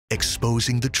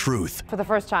exposing the truth. For the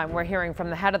first time, we're hearing from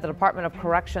the head of the Department of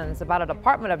Corrections about a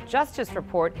Department of Justice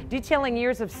report detailing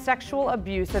years of sexual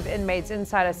abuse of inmates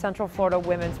inside a Central Florida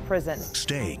women's prison.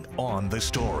 Staying on the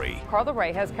story. Carla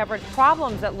Ray has covered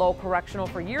problems at Lowell Correctional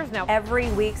for years now.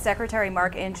 Every week, Secretary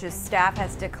Mark Inch's staff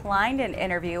has declined an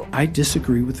interview. I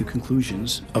disagree with the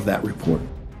conclusions of that report.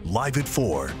 Live at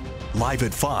 4, live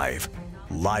at 5,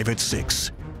 live at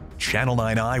 6. Channel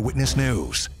 9 Eyewitness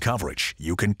News. Coverage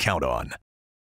you can count on.